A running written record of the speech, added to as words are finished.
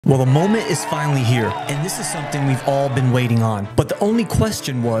Well, the moment is finally here, and this is something we've all been waiting on. But the only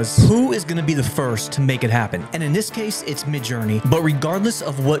question was, who is going to be the first to make it happen? And in this case, it's Midjourney. But regardless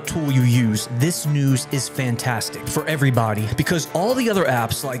of what tool you use, this news is fantastic for everybody, because all the other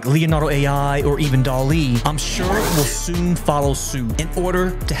apps like Leonardo AI or even DALL-E, I'm sure will soon follow suit in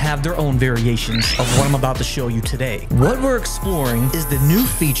order to have their own variations of what I'm about to show you today. What we're exploring is the new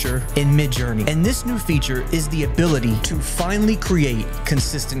feature in Midjourney, and this new feature is the ability to finally create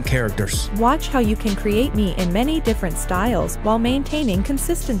consistent characters. Watch how you can create me in many different styles while maintaining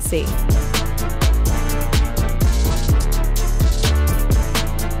consistency.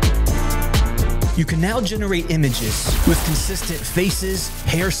 You can now generate images with consistent faces,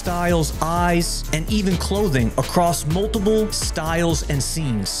 hairstyles, eyes, and even clothing across multiple styles and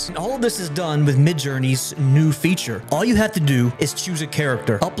scenes. And all of this is done with Midjourney's new feature. All you have to do is choose a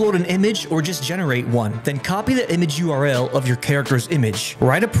character, upload an image, or just generate one. Then copy the image URL of your character's image,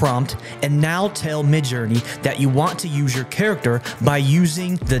 write a prompt, and now tell Midjourney that you want to use your character by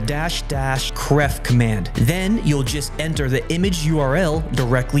using the --cref command. Then you'll just enter the image URL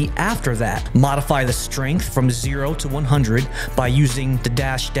directly after that. Modify the strength from 0 to 100 by using the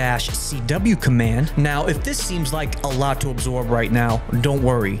 --cw command. Now, if this seems like a lot to absorb right now, don't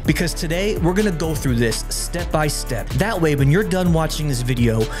worry, because today we're going to go through this step by step. That way, when you're done watching this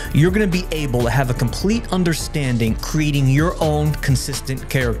video, you're going to be able to have a complete understanding creating your own consistent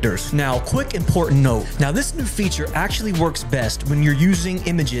characters. Now, quick important note. Now, this new feature actually works best when you're using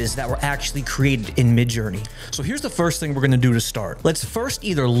images that were actually created in Midjourney. So here's the first thing we're going to do to start. Let's first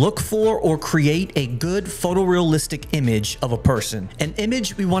either look for or create a good photorealistic image of a person, an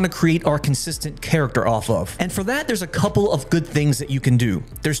image we want to create our consistent character off of. And for that, there's a couple of good things that you can do.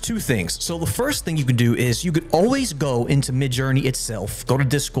 There's two things. So the first thing you can do is you could always go into Midjourney itself, go to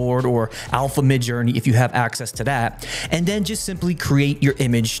Discord or Alpha Midjourney if you have access to that, and then just simply create your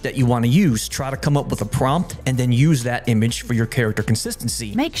image that you want to use. Try to come up with a prompt and then use that image for your character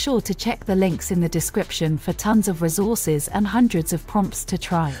consistency. Make sure to check the links in the description for tons of resources and hundreds of prompts to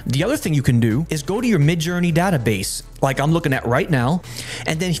try. The other thing you can do is go to your Midjourney database, like I'm looking at right now,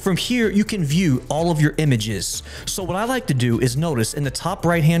 and then from here you can view all of your images. So what I like to do is notice in the top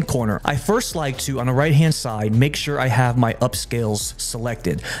right hand corner, I first like to, on the right hand side, make sure I have my upscales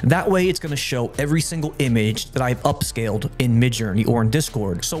selected. That way it's going to show every single image that I've upscaled in Midjourney or in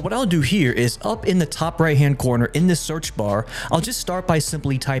Discord. So what I'll do here is up in the top right hand corner in this search bar, I'll just start by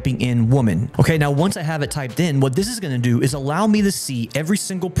simply typing in woman. Okay, now once I have it typed in, what this is going to do is allow me to see every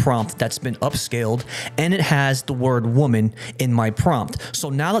single prompt that's been upscaled, and it has the word woman in my prompt. So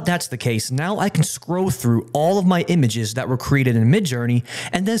now that that's the case, now I can scroll through all of my images that were created in Midjourney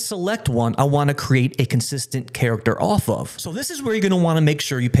and then select one I want to create a consistent character off of. So this is where you're going to want to make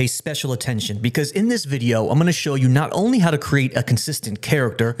sure you pay special attention, because in this video, I'm going to show you not only how to create a consistent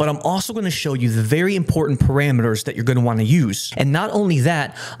character, but I'm also going to show you the very important parameters that you're going to want to use. And not only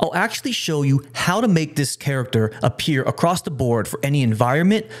that, I'll actually show you how to make this character appear across the board for any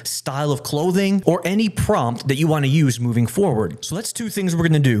environment, style of clothing, or any prompt that you want to use moving forward. So that's two things we're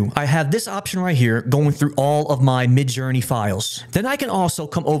going to do. I have this option right here going through all of my Midjourney files. Then I can also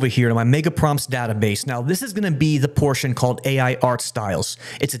come over here to my Mega Prompts database. Now this is going to be the portion called AI Art Styles.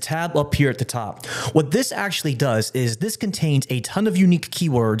 It's a tab up here at the top. What this actually does is this contains a ton of unique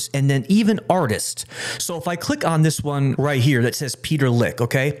keywords and then even artists. So if I click on this one right here that says Peter Lick,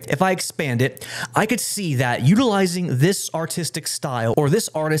 okay, if I expand it, I could see that utilizing this artistic style or this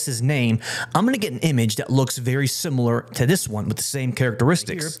artist's name, I'm going to get an image that looks very similar to this one with the same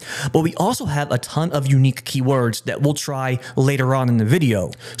characteristics. But we also have a ton of unique keywords that we'll try later on in the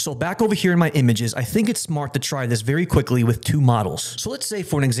video. So back over here in my images, I think it's smart to try this very quickly with two models. So let's say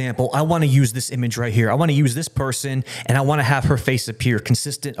for an example, I want to use this image right here. I want to use this person and I want to have her face appear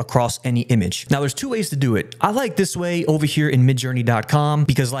consistent across any image. Now there's two ways to do it. I like this way over here in midjourney.com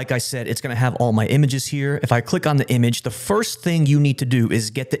because like I said, it's going to have all my images here. If I click on the image, the first thing you need to do is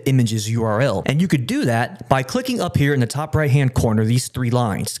get the image's URL. And you could do that by clicking up here in the top right hand corner, these three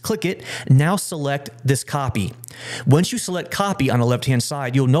lines. Click it, now select this copy. Once you select copy on the left hand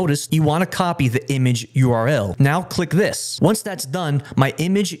side, you'll notice you want to copy the image URL. Now click this. Once that's done, my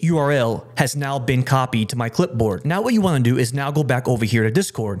image URL has now been copied to my clipboard. Now what you want to do is now go back over here to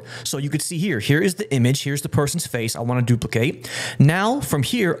Discord. So you could see here is the image, here's the person's face I want to duplicate. Now from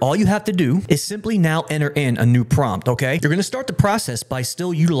here, all you have to do is simply now enter in a new prompt, okay? You're going to start the process by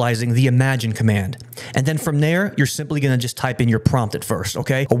still utilizing the imagine command. And then from there, you're simply going to just type in your prompt at first,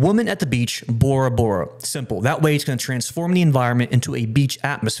 okay? A woman at the beach, Bora Bora. Simple. That That way it's going to transform the environment into a beach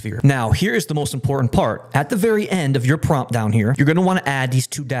atmosphere. Now, here is the most important part. At the very end of your prompt down here, you're going to want to add these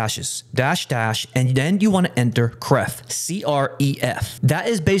two dashes, dash, dash, and then you want to enter CREF, C-R-E-F. That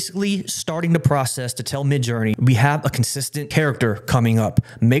is basically starting the process to tell Midjourney we have a consistent character coming up.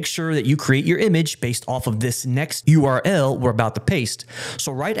 Make sure that you create your image based off of this next URL we're about to paste.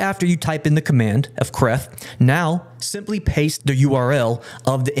 So right after you type in the command of CREF, now simply paste the URL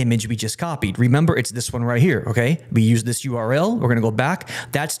of the image we just copied. Remember, it's this one right here, okay? We use this URL. We're going to go back.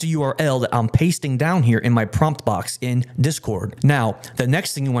 That's the URL that I'm pasting down here in my prompt box in Discord. Now, the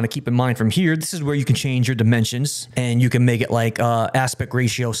next thing you want to keep in mind from here, this is where you can change your dimensions and you can make it like aspect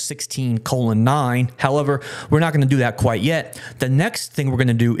ratio 16:9. However, we're not going to do that quite yet. The next thing we're going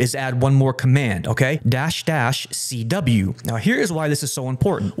to do is add one more command, okay? Dash dash CW. Now, here is why this is so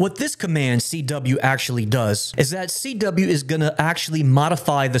important. What this command CW actually does is that CW is going to actually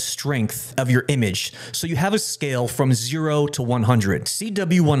modify the strength of your image. So you have a scale from 0 to 100.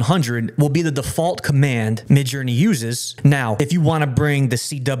 CW 100 will be the default command Midjourney uses. Now, if you want to bring the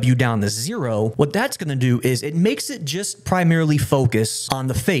CW down to 0, what that's going to do is it makes it just primarily focus on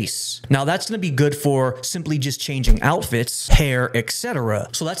the face. Now, that's going to be good for simply just changing outfits, hair, etc.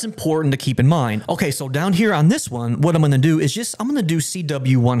 So that's important to keep in mind. Okay, so down here on this one, what I'm going to do is I'm going to do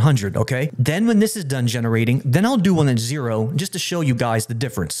CW 100, okay? Then when this is done generating, then I'll do one at 0 just to show you guys the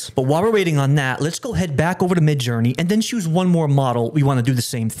difference. But while we're waiting on that, let's go head back over to Midjourney and then choose one more model we want to do the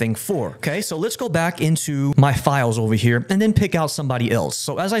same thing for. Okay, so let's go back into my files over here and then pick out somebody else.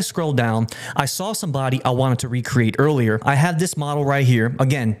 So as I scroll down, I saw somebody I wanted to recreate earlier. I have this model right here.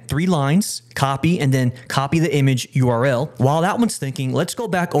 Again, 3 lines, copy, and then copy the image URL. While that one's thinking, let's go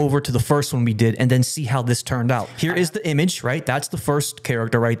back over to the first one we did and then see how this turned out. Here is the image, right? That's the first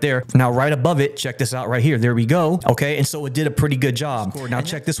character right there. Now, right above it, check this out right here. There we go. Okay, and so it did a pretty good job. Now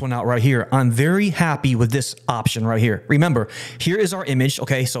check this one out right here. I'm very happy with this option right here. Remember, here is our image.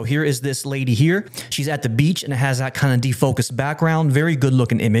 Okay, so here is this lady here. She's at the beach and it has that kind of defocused background. Very good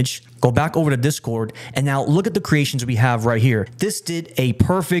looking image. Go back over to Discord and now look at the creations we have right here. This did a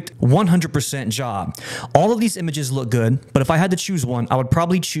perfect 100% job. All of these images look good, but if I had to choose one, I would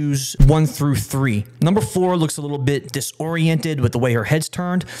probably choose 1 through 3. Number 4 looks a little bit disoriented with the way her head's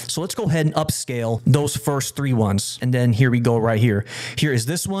turned. So let's go ahead and upscale those first 3 ones. And then here we go right here. Here is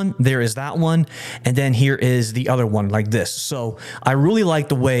this one, there is that one, and then here is the other one like this. So I really like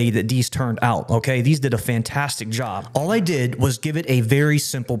the way that these turned out, okay? These did a fantastic job. All I did was give it a very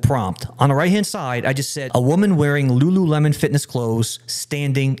simple prompt. On the right-hand side, I just said, a woman wearing Lululemon fitness clothes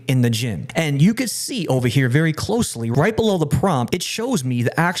standing in the gym. And you could see over here very closely, right below the prompt, it shows me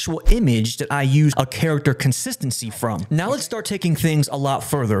the actual image that I use a character consistency from. Now let's start taking things a lot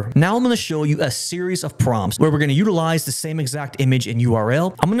further. Now I'm going to show you a series of prompts where we're going to utilize the same exact image and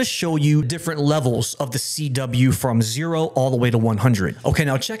URL. I'm going to show you different levels of the CW from 0 all the way to 100. Okay,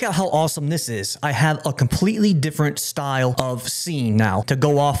 now check out how awesome this is. I have a completely different style of scene now to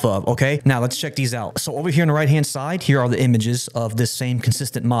go off of, okay? Now let's check these out. So over here on the right-hand side, here are the images of this same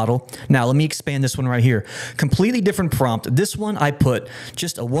consistent model. Now let me expand this one right here. Completely different prompt. This one I put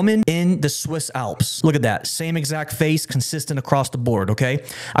just a woman in the Swiss Alps. Look at that. Same exact face, consistent across the board, okay?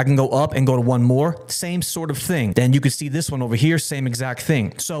 I can go up and go to one more. Same sort of thing. Then you can see this one over here, same exact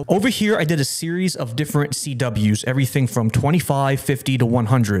thing. So over here, I did a series of different CWs, everything from 25, 50 to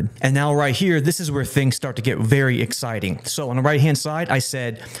 100. And now right here, this is where things start to get very exciting. So on the right-hand side, I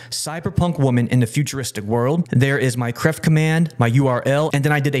said, cyberpunk woman in the futuristic world. There is my CREF command, my URL, and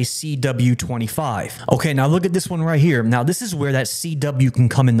then I did a CW25. Okay, now look at this one right here. Now this is where that CW can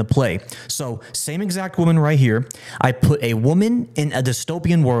come into play. So same exact woman right here. I put a woman in a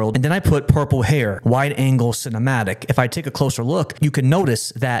dystopian world, and then I put purple hair, wide angle cinematic. If I take a closer look, you can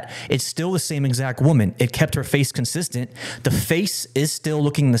notice that it's still the same exact woman. It kept her face consistent. The face is still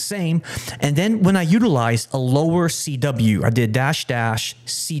looking the same. And then when I utilized a lower CW, I did dash dash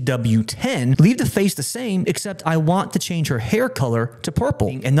CW10, leave the face the same, except I want to change her hair color to purple.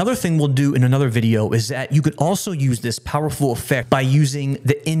 Another thing we'll do in another video is that you could also use this powerful effect by using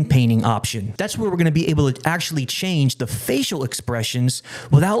the Inpainting option. That's where we're going to be able to actually change the facial expressions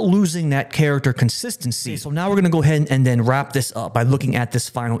without losing that character consistency. So now we're going to go ahead and then wrap this up by looking at this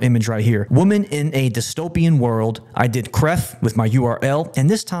final image right here. Woman in a dystopian world. I did CREF with my URL, and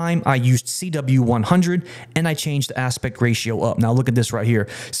this time I used CW100 and I changed the aspect ratio up. Now look at this right here.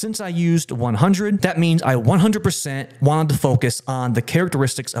 Since I used 100, that means I 100% wanted to focus on the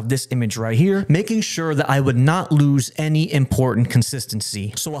characteristics of this image right here, making sure that I would not lose any important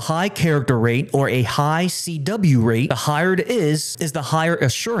consistency. So a high character rate or a high CW rate, the higher it is the higher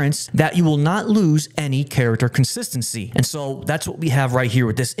assurance that you will not lose any character consistency. And so that's what we have right here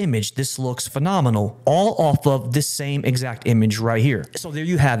with this image. This looks phenomenal, all off of this same exact image right here. So there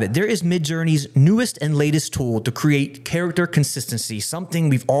you have it. There is Midjourney's newest and latest tool to create character consistency, something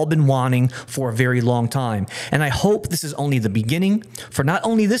we've all been wanting for a very long time. And I hope this is only the beginning for not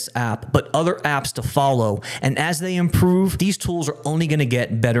only this app, but other apps to follow. And as they improve, these tools are only going to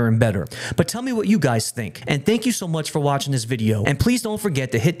get better and better. But tell me what you guys think. And thank you so much for watching this video. And please don't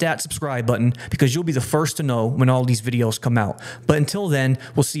forget to hit that subscribe button because you'll be the first to know when all these videos come out. But until then,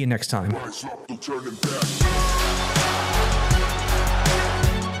 we'll see you next time.